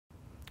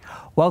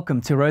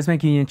Welcome to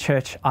Rosebank Union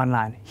Church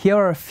Online. Here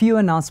are a few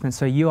announcements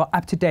so you are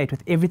up to date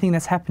with everything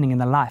that's happening in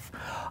the life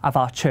of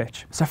our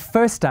church. So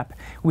first up,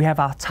 we have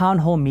our town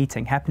hall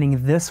meeting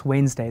happening this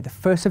Wednesday, the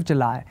 1st of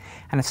July,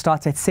 and it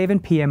starts at 7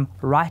 p.m.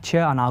 right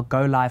here on our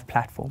Go Live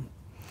platform.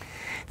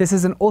 This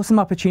is an awesome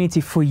opportunity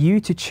for you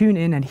to tune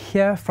in and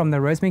hear from the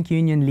Rosebank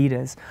Union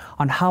leaders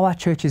on how our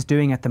church is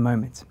doing at the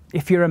moment.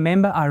 If you're a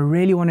member, I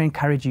really want to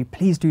encourage you,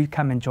 please do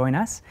come and join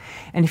us.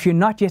 And if you're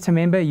not yet a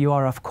member, you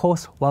are of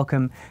course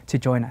welcome to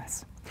join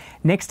us.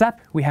 Next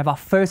up, we have our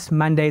first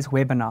Mondays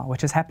webinar,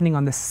 which is happening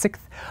on the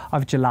 6th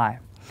of July.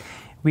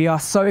 We are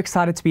so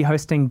excited to be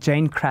hosting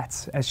Jane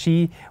Kratz as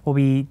she will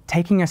be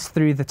taking us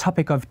through the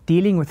topic of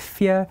dealing with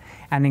fear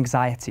and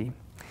anxiety.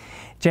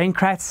 Jane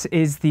Kratz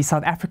is the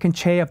South African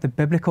chair of the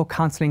Biblical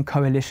Counseling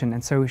Coalition,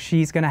 and so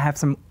she's going to have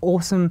some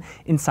awesome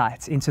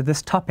insights into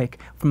this topic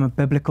from a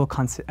biblical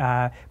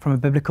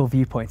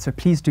viewpoint. So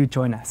please do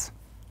join us.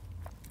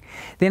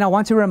 Then I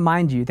want to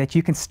remind you that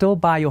you can still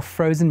buy your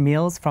frozen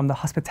meals from the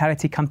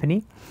Hospitality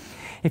Company.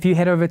 If you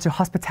head over to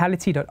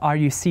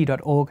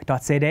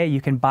hospitality.ruc.org.za,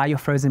 you can buy your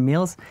frozen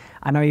meals.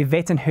 I know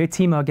Yvette and her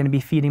team are going to be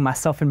feeding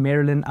myself and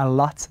Marilyn a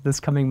lot this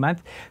coming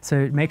month,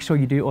 so make sure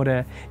you do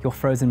order your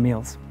frozen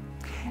meals.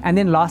 And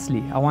then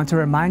lastly, I want to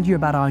remind you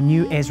about our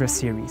new Ezra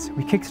series.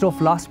 We kicked it off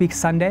last week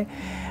Sunday,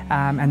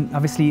 and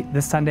obviously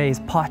this Sunday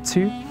is part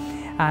 2.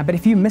 But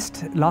if you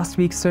missed last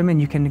week's sermon,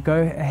 you can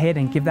go ahead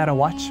and give that a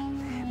watch.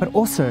 But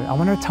also, I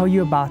want to tell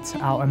you about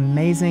our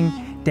amazing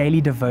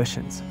daily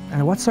devotions.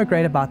 And what's so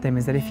great about them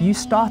is that if you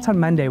start on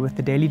Monday with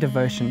the daily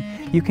devotion,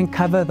 you can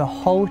cover the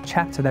whole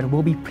chapter that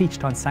will be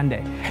preached on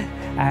Sunday.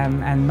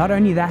 And not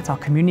only that, our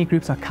community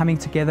groups are coming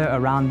together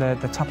around the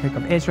topic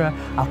of Ezra,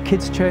 our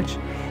kids' church,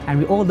 and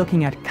we're all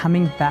looking at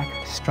coming back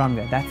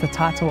stronger. That's the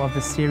title of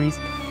the series.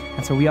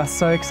 And so we are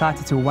so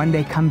excited to one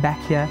day come back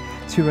here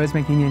to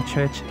Rosebank Union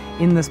Church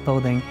in this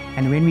building.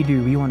 And when we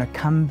do, we want to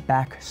come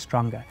back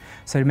stronger.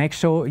 So make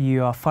sure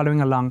you are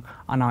following along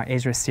on our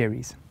Ezra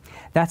series.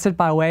 That's it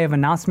by way of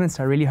announcements.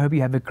 I really hope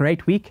you have a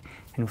great week,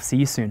 and we'll see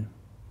you soon.